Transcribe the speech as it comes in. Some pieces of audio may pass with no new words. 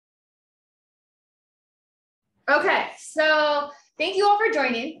Okay, so thank you all for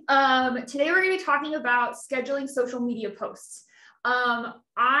joining. Today we're going to be talking about scheduling social media posts.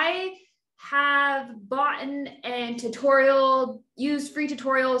 I have bought and used free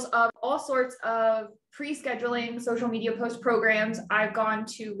tutorials of all sorts of pre-scheduling social media post programs. I've gone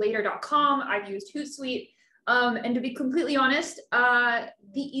to later.com, I've used Hootsuite, and to be completely honest, the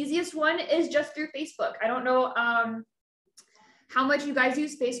easiest one is just through Facebook. I don't know how much you guys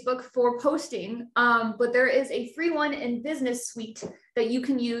use Facebook for posting, but there is a free one in Business Suite that you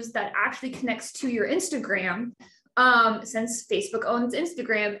can use that actually connects to your Instagram, since Facebook owns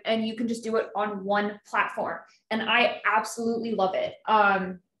Instagram, and you can just do it on one platform. And I absolutely love it.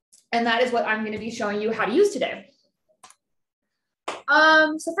 And that is what I'm going to be showing you how to use today.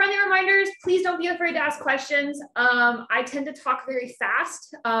 So friendly reminders, please don't be afraid to ask questions. I tend to talk very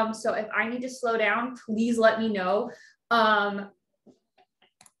fast. So if I need to slow down, please let me know.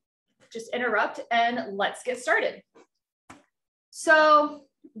 Just interrupt and let's get started. So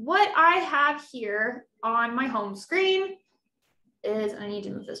what I have here on my home screen is, I need to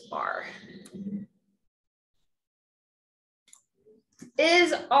move this bar,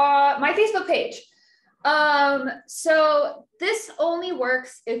 is my Facebook page. So this only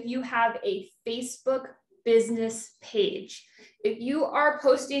works if you have a Facebook business page. If you are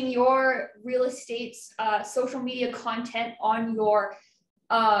posting your real estate social media content on your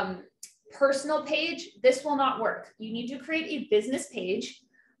personal page, this will not work. You need to create a business page.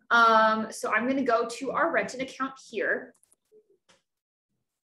 So I'm going to go to our Renton account here.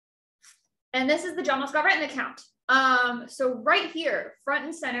 And this is the John L. Scott Renton account. So right here, front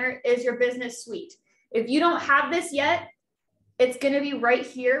and center is your business suite. If you don't have this yet, it's going to be right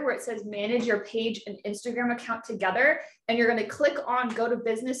here where it says manage your page and Instagram account together. And you're going to click on go to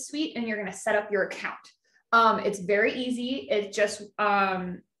business suite and you're going to set up your account. It's very easy. It just,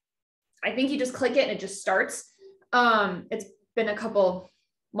 I think you just click it and it just starts. It's been a couple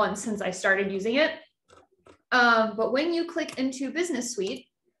months since I started using it. But when you click into Business Suite,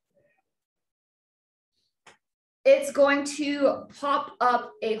 it's going to pop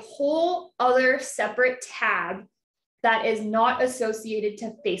up a whole other separate tab that is not associated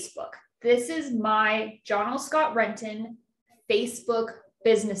to Facebook. This is my John L. Scott Renton Facebook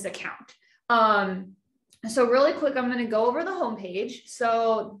business account. So really quick, I'm going to go over the homepage.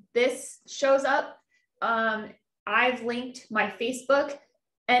 So this shows up. I've linked my Facebook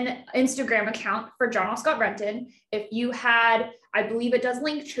and Instagram account for John L. Scott Renton. If you had, I believe it does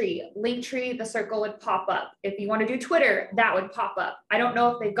Linktree, the circle would pop up. If you want to do Twitter, that would pop up. I don't know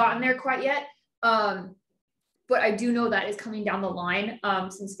if they've gotten there quite yet, but I do know that is coming down the line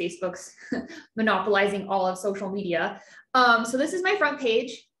since Facebook's monopolizing all of social media. So this is my front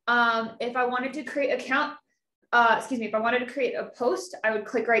page. If I wanted to create if I wanted to create a post, I would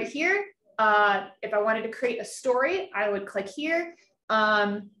click right here. If I wanted to create a story, I would click here.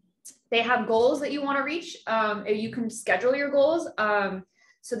 They have goals that you want to reach. You can schedule your goals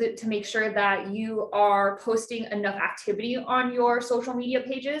so that to make sure that you are posting enough activity on your social media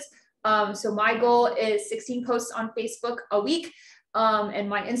pages. So my goal is 16 posts on Facebook a week. And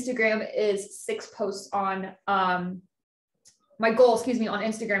my Instagram is 6 posts on, my goal, on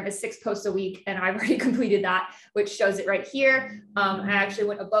Instagram is 6 posts a week, and I've already completed that, which shows it right here. I actually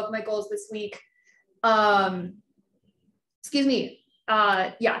went above my goals this week.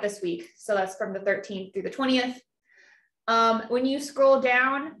 This week. So that's from the 13th through the 20th. When you scroll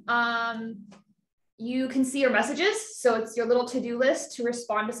down, you can see your messages. So it's your little to-do list to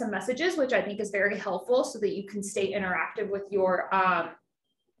respond to some messages, which I think is very helpful so that you can stay interactive with your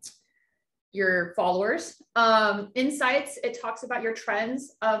followers. Insights, it talks about your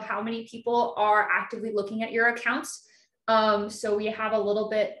trends of how many people are actively looking at your accounts. So we have a little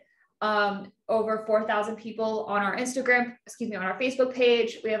bit over 4,000 people on our on our Facebook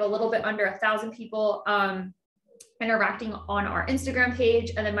page. We have a little bit under 1,000 people interacting on our Instagram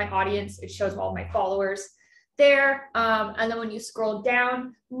page. And then my audience, it shows all my followers there. And then when you scroll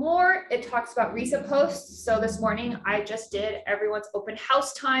down more, it talks about recent posts. So this morning I just did everyone's open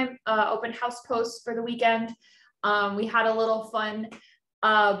house posts for the weekend. We had a little fun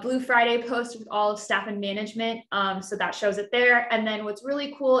Blue Friday post with all of staff and management. So that shows it there. And then what's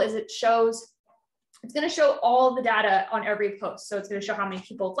really cool is it's going to show all the data on every post. So it's going to show how many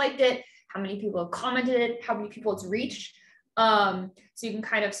people have liked it, how many people have commented it, how many people it's reached. So you can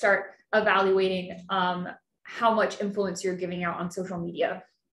kind of start evaluating how much influence you're giving out on social media.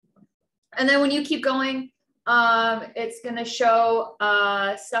 And then when you keep going, it's going to show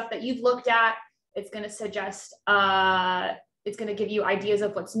stuff that you've looked at. It's going to suggest, it's going to give you ideas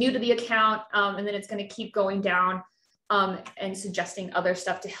of what's new to the account. And then it's going to keep going down and suggesting other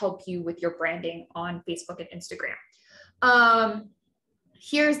stuff to help you with your branding on Facebook and Instagram.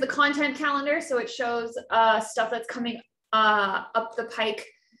 Here's the content calendar. So it shows stuff that's coming up the pike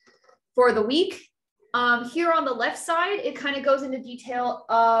for the week. Here on the left side, it kind of goes into detail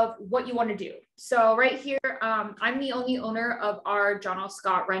of what you want to do. So right here, I'm the only owner of our John L.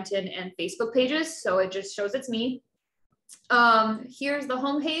 Scott Renton and Facebook pages. So it just shows it's me. Here's the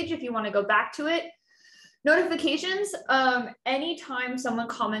homepage if you want to go back to it. Notifications, anytime someone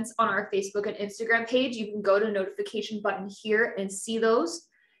comments on our Facebook and Instagram page, you can go to the notification button here and see those.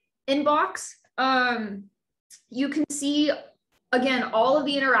 Inbox, you can see, again, all of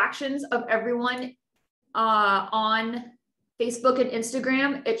the interactions of everyone on Facebook and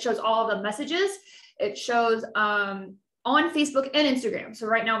Instagram. It shows all of the messages. It shows on Facebook and Instagram. So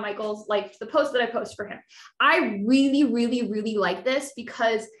right now, Michael's liked the post that I post for him. I really, really, really like this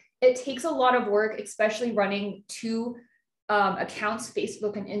because it takes a lot of work, especially running two accounts,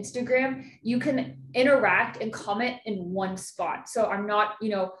 Facebook and Instagram. You can interact and comment in one spot. So I'm not,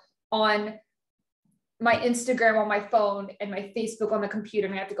 on my Instagram on my phone and my Facebook on the computer,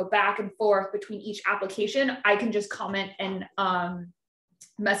 and I have to go back and forth between each application. I can just comment and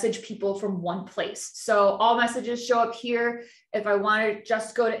message people from one place. So all messages show up here. If I wanted to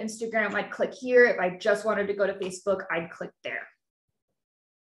just go to Instagram, I'd click here. If I just wanted to go to Facebook, I'd click there.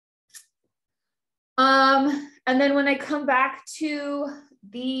 And then when I come back to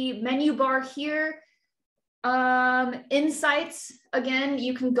the menu bar here, insights, again,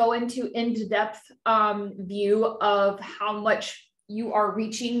 you can go into in-depth view of how much you are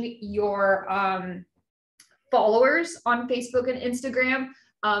reaching your followers on Facebook and Instagram.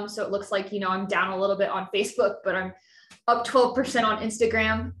 So it looks like, I'm down a little bit on Facebook, but I'm up 12% on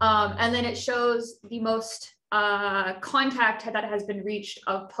Instagram. And then it shows the most contact that has been reached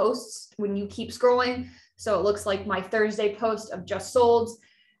of posts when you keep scrolling. So it looks like my Thursday post of Just Sold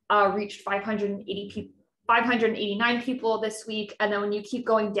reached 589 people this week. And then when you keep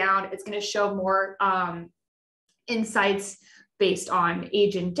going down, it's going to show more insights based on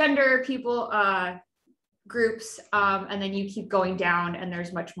age and gender people groups. And then you keep going down and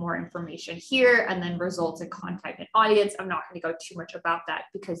there's much more information here, and then results and contact and audience. I'm not going to go too much about that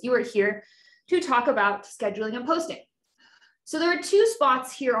because you are here to talk about scheduling and posting. So there are two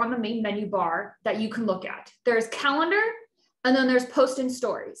spots here on the main menu bar that you can look at. There's calendar, and then there's post and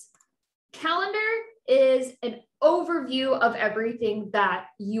stories. Calendar is an overview of everything that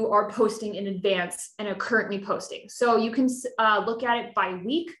you are posting in advance and are currently posting. So you can look at it by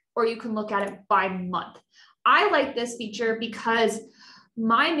week, or you can look at it by month. I like this feature because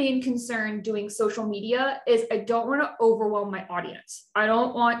my main concern doing social media is I don't want to overwhelm my audience. I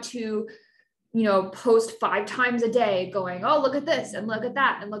don't want to post 5 times a day going, oh, look at this and look at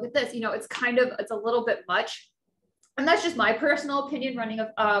that and look at this. It's a little bit much. And that's just my personal opinion running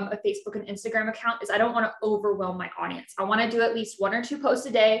a Facebook and Instagram account, is I don't want to overwhelm my audience. I want to do at least 1 or 2 posts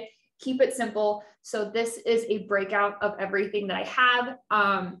a day, keep it simple. So this is a breakout of everything that I have.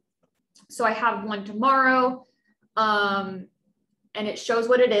 So I have one tomorrow, and it shows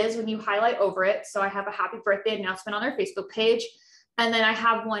what it is when you highlight over it. So I have a happy birthday announcement on their Facebook page. And then I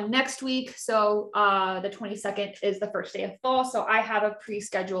have one next week. So the 22nd is the first day of fall. So I have a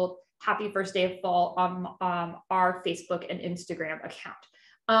pre-scheduled happy first day of fall on our Facebook and Instagram account.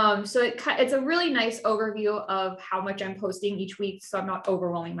 So it's a really nice overview of how much I'm posting each week, so I'm not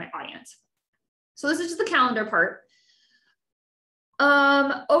overwhelming my audience. So this is just the calendar part.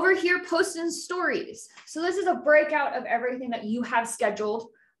 Over here, posts and stories. So this is a breakout of everything that you have scheduled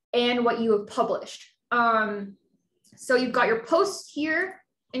and what you have published. So you've got your posts here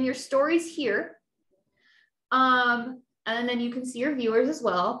and your stories here. And then you can see your viewers as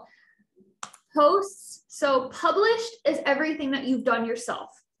well. Posts, so published is everything that you've done yourself.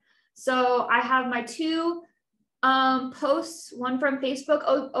 So I have my 2 posts, one from Facebook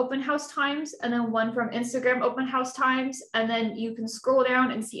open house times, and then one from Instagram open house times. And then you can scroll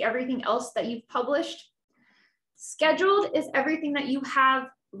down and see everything else that you've published. Scheduled is everything that you have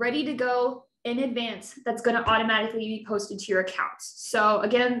ready to go in advance that's going to automatically be posted to your accounts. So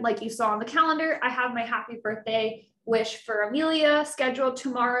again, like you saw on the calendar, I have my happy birthday wish for Amelia scheduled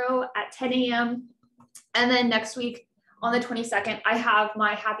tomorrow at 10 a.m. And then next week on the 22nd, I have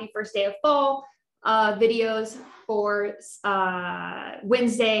my happy first day of fall videos for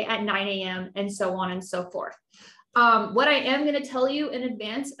Wednesday at 9 a.m. and so on and so forth. What I am going to tell you in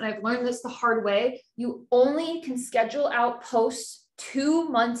advance, and I've learned this the hard way, you only can schedule out posts 2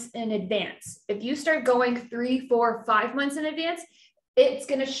 months in advance. If you start going 3, 4, 5 months in advance, it's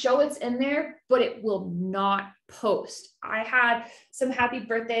going to show it's in there, but it will not post. I had some happy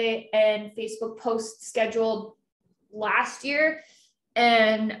birthday and Facebook posts scheduled last year,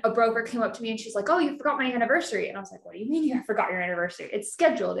 and a broker came up to me and she's like, oh, you forgot my anniversary. And I was like, what do you mean you forgot your anniversary? It's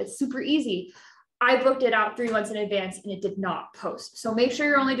scheduled. It's super easy. I booked it out 3 months in advance and it did not post. So make sure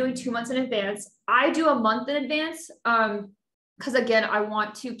you're only doing 2 months in advance. I do a month in advance because again, I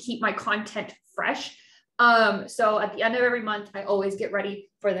want to keep my content fresh. So at the end of every month, I always get ready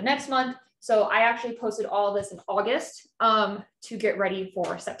for the next month. So I actually posted all of this in August to get ready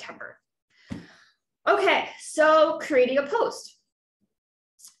for September. Okay, so creating a post.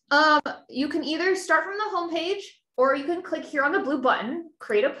 You can either start from the homepage or you can click here on the blue button,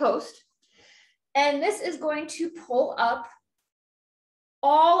 create a post. And this is going to pull up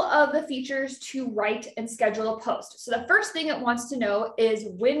all of the features to write and schedule a post. So the first thing it wants to know is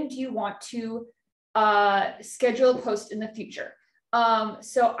when do you want to schedule a post in the future?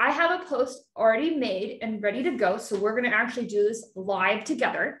 So I have a post already made and ready to go. So we're going to actually do this live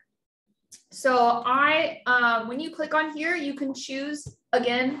together. So when you click on here, you can choose,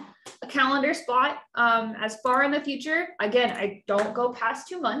 again, a calendar spot as far in the future. Again, I don't go past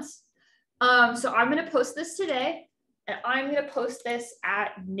 2 months. So I'm going to post this today, and I'm going to post this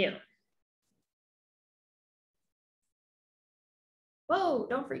at noon. Whoa,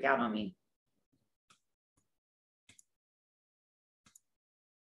 don't freak out on me.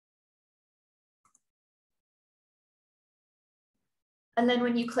 And then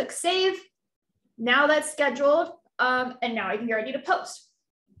when you click save, now that's scheduled, and now I can get ready to post.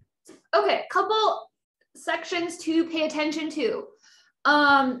 Okay, couple sections to pay attention to.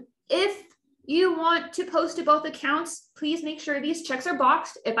 If you want to post to both accounts, please make sure these checks are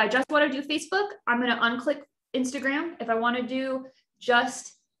boxed. If I just want to do Facebook, I'm going to unclick Instagram. If I want to do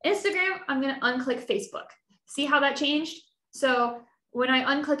just Instagram, I'm going to unclick Facebook. See how that changed? So when I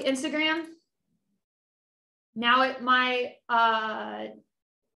unclick Instagram, now my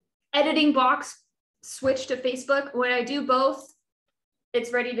editing box switched to Facebook. When I do both,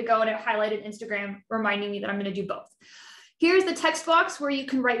 it's ready to go, and it highlighted Instagram, reminding me that I'm going to do both. Here's the text box where you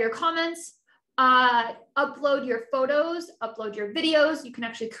can write your comments, upload your photos, upload your videos. You can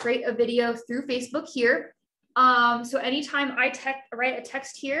actually create a video through Facebook here. So anytime I write a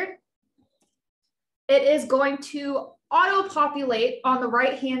text here, it is going to auto-populate on the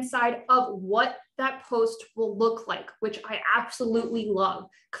right-hand side of what that post will look like, which I absolutely love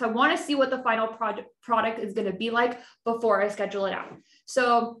because I want to see what the final product is going to be like before I schedule it out.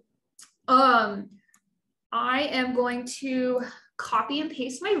 So I am going to copy and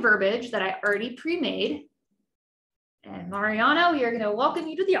paste my verbiage that I already pre-made. And Mariana, we are going to welcome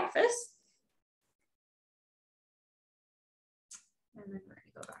you to the office. And then we're going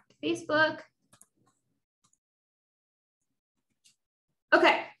to go back to Facebook.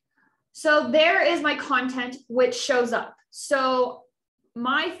 Okay, so there is my content, which shows up. So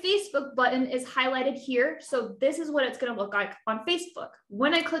my Facebook button is highlighted here. So this is what it's going to look like on Facebook.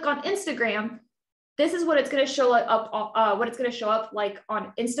 When I click on Instagram, this is what it's going to show up, like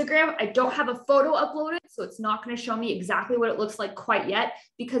on Instagram. I don't have a photo uploaded, so it's not going to show me exactly what it looks like quite yet,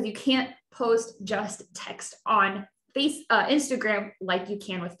 because you can't post just text on Instagram like you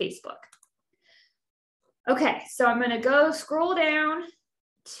can with Facebook. Okay, so I'm going to go scroll down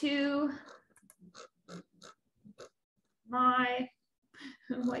to my,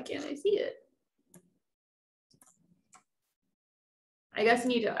 why can't I see it? I guess I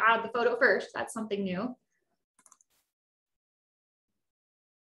need to add the photo first. That's something new.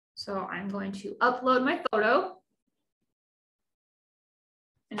 So I'm going to upload my photo,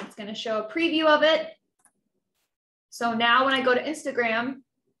 and it's going to show a preview of it. So now when I go to Instagram,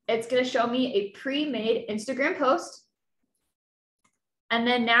 it's going to show me a pre-made Instagram post. And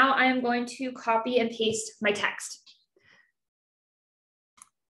then now I am going to copy and paste my text.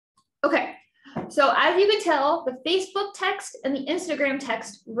 Okay, so as you can tell, the Facebook text and the Instagram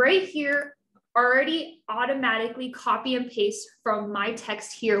text right here already automatically copy and paste from my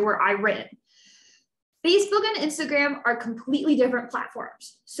text here where I written. Facebook and Instagram are completely different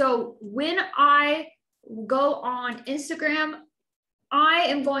platforms. So when I go on Instagram, I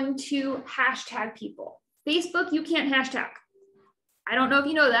am going to hashtag people. Facebook, you can't hashtag. I don't know if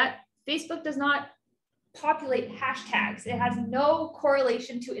you know that. Facebook does not populate hashtags. It has no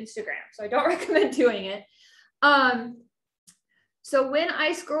correlation to Instagram, so I don't recommend doing it. So when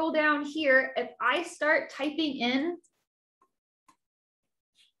I scroll down here, if I start typing in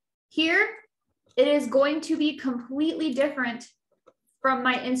here, it is going to be completely different from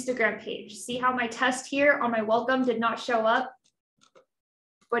my Instagram page. See how my test here on my welcome did not show up,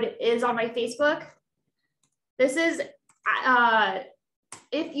 but it is on my Facebook. This is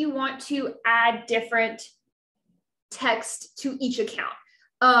if you want to add different text to each account.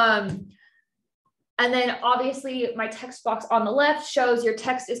 And then obviously my text box on the left shows your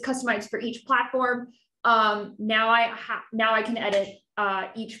text is customized for each platform. Now I can edit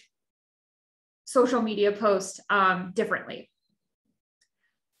each social media post differently.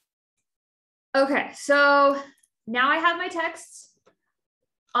 Okay, so now I have my texts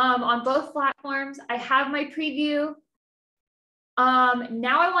on both platforms. I have my preview.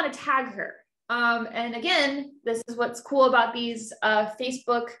 Now I want to tag her. And again, this is what's cool about these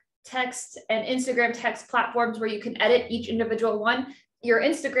Facebook text and Instagram text platforms where you can edit each individual one. Your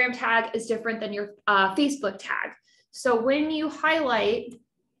Instagram tag is different than your Facebook tag. So when you highlight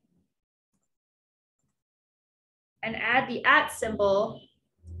and add the @ symbol,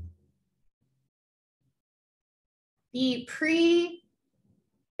 it's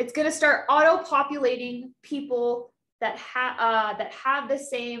going to start auto-populating people that have the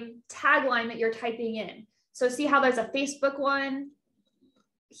same tagline that you're typing in. So see how there's a Facebook one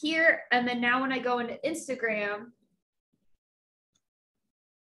here, and then now when I go into Instagram,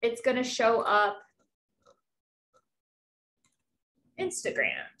 it's going to show up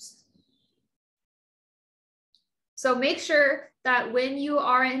Instagrams. So make sure that when you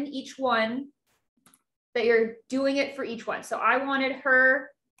are in each one, that you're doing it for each one. So I wanted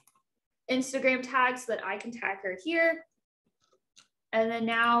her Instagram tag so that I can tag her here. And then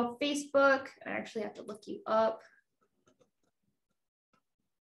now Facebook, I actually have to look you up.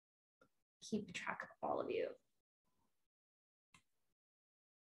 Keep track of all of you.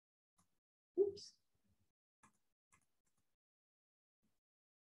 Oops.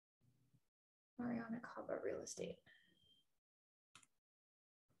 Mariana Cava Real Estate.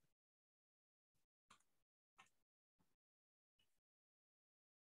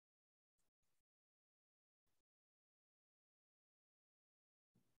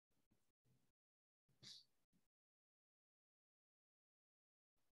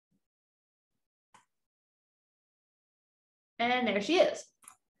 And there she is.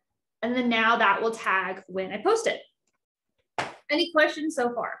 And then now that will tag when I post it. Any questions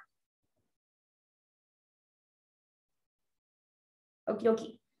so far? Okie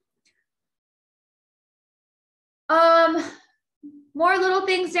dokie. More little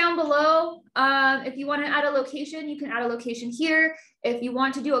things down below. If you want to add a location, you can add a location here. If you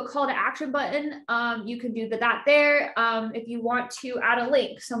want to do a call to action button, you can do that there. If you want to add a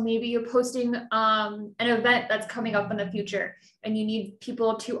link, so maybe you're posting an event that's coming up in the future and you need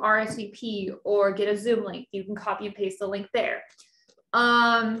people to RSVP or get a Zoom link, you can copy and paste the link there.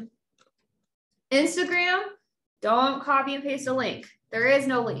 Instagram, don't copy and paste a link. There is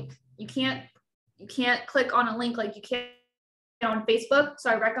no link. You can't click on a link like you can on Facebook. So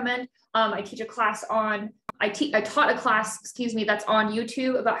I recommend, I teach a class on, I taught a class, excuse me, that's on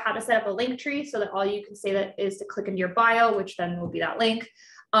YouTube about how to set up a link tree so that all you can say that is to click into your bio, which then will be that link.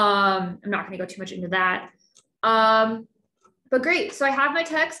 I'm not going to go too much into that. But great. So I have my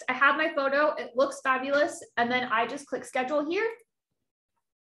text, I have my photo, it looks fabulous. And then I just click schedule here.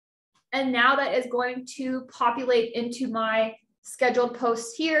 And now that is going to populate into my scheduled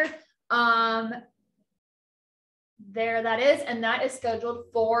posts here. There that is, and that is scheduled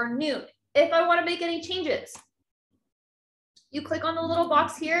for noon. If I want to make any changes, you click on the little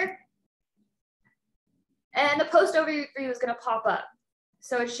box here and the post overview is going to pop up.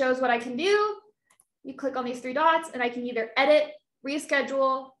 So it shows what I can do. You click on these 3 dots and I can either edit,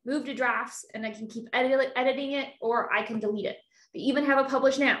 reschedule, move to drafts, and I can keep editing it, or I can delete it. They even have a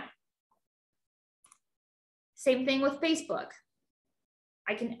publish now. Same thing with Facebook.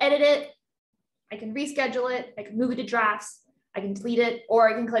 I can edit it, I can reschedule it, I can move it to drafts, I can delete it, or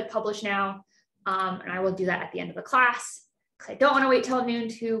I can click publish now. And I will do that at the end of the class. I don't want to wait till noon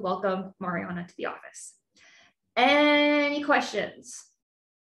to welcome Mariana to the office. Any questions?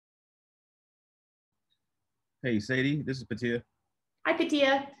 Hey, Sadie, this is Patia. Hi,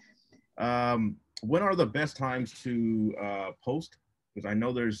 Patia. When are the best times to post? Because I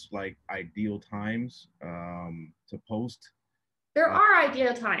know there's like ideal times to post. There are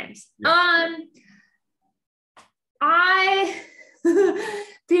ideal times. Yeah.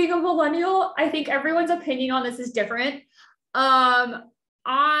 Being a millennial, I think everyone's opinion on this is different. I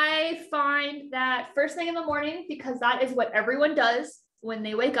find that first thing in the morning, because that is what everyone does when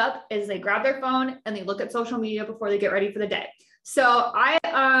they wake up, is they grab their phone and they look at social media before they get ready for the day. So I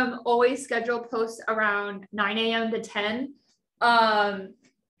always schedule posts around 9 a.m. to 10.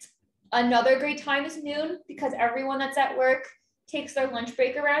 Another great time is noon, because everyone that's at work takes their lunch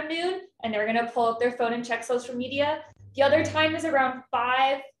break around noon and they're going to pull up their phone and check social media. The other time is around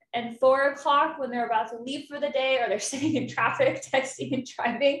 5 and 4 o'clock when they're about to leave for the day, or they're sitting in traffic, texting and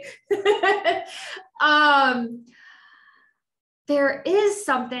driving. There is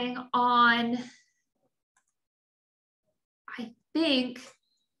something on think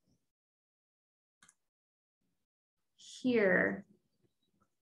here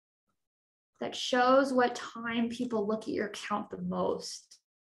that shows what time people look at your account the most.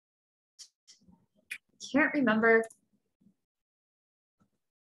 Can't remember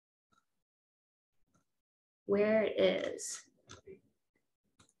where it is.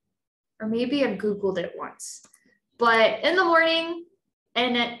 Or maybe I Googled it once. But in the morning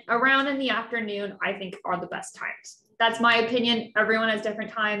and around in the afternoon, I think are the best times. That's my opinion. Everyone has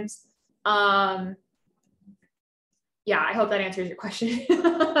different times. Yeah, I hope that answers your question.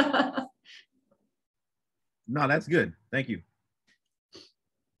 No, that's good. Thank you.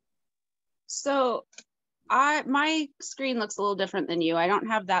 So my screen looks a little different than you. I don't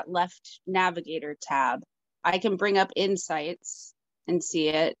have that left navigator tab. I can bring up insights and see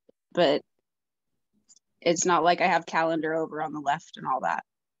it, but it's not like I have calendar over on the left and all that.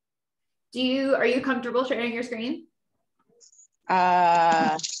 Are you comfortable sharing your screen?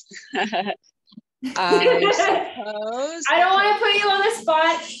 I suppose. I don't want to put you on the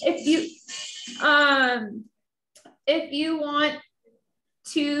spot. If you want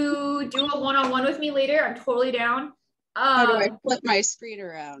to do a one-on-one with me later, I'm totally down. How do I flip my screen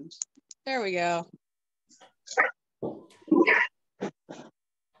around? There we go.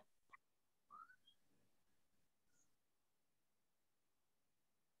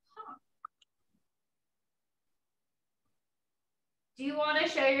 Do you want to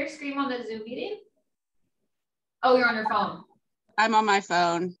share your screen on the Zoom meeting? Oh, you're on your phone. I'm on my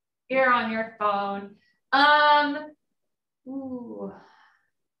phone. You're on your phone. Ooh.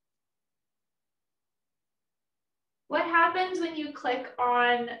 What happens when you click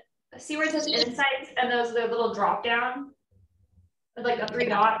on, see where it says insights and those the little drop down? Like the three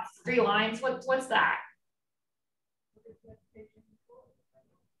dots, 3 lines. What's that?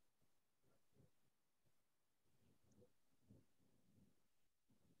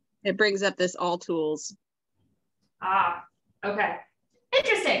 It brings up this all tools. Ah, okay.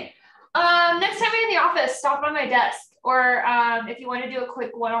 Interesting. Next time you're in the office, stop by my desk. Or if you want to do a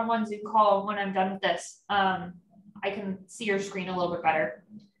quick one-on-one Zoom call when I'm done with this, I can see your screen a little bit better.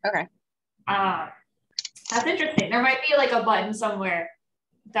 Okay. That's interesting. There might be like a button somewhere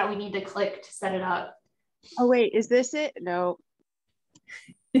that we need to click to set it up. Oh, wait, is this it? No.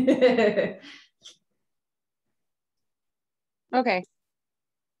 Okay.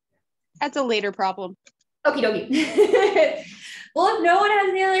 That's a later problem. Okie dokie. Well, if no one has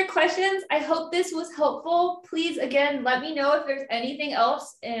any other questions, I hope this was helpful. Please, again, let me know if there's anything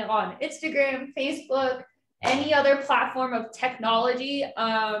else on Instagram, Facebook, any other platform of technology.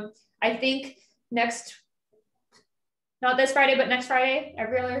 I think not this Friday, but next Friday,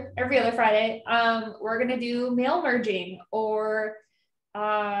 every other Friday, we're gonna do mail merging, or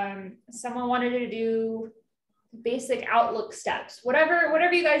someone wanted to do basic Outlook steps,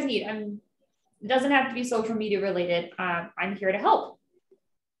 whatever you guys need. It doesn't have to be social media related. I'm here to help.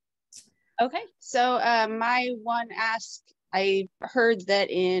 Okay, so my one ask, I heard that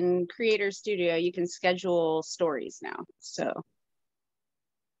in Creator Studio, you can schedule stories now. So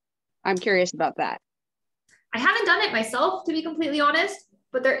I'm curious about that. I haven't done it myself, to be completely honest,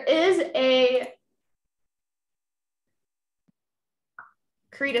 but there is a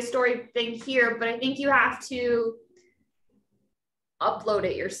create a story thing here, but I think you have to upload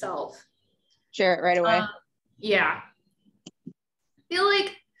it yourself. Share it right away. Yeah. I feel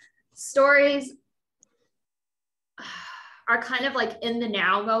like stories are kind of like in the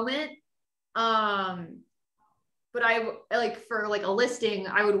now moment. But I like for like a listing,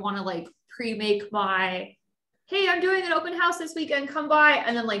 I would want to like pre-make my, hey, I'm doing an open house this weekend, come by,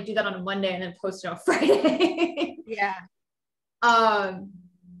 and then like do that on a Monday and then post it on Friday. Yeah.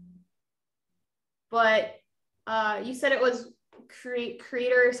 But you said it was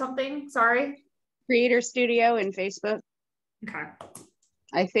creator or something, sorry. Creator Studio in Facebook. Okay.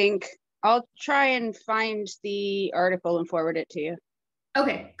 I think I'll try and find the article and forward it to you.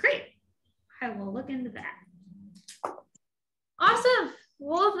 Okay, great. I will look into that. Awesome.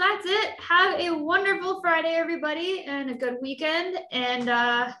 Well, if that's it, have a wonderful Friday, everybody, and a good weekend.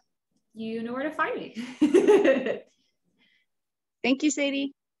 And you know where to find me. Thank you,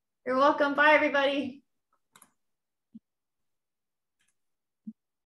 Sadie. You're welcome. Bye, everybody.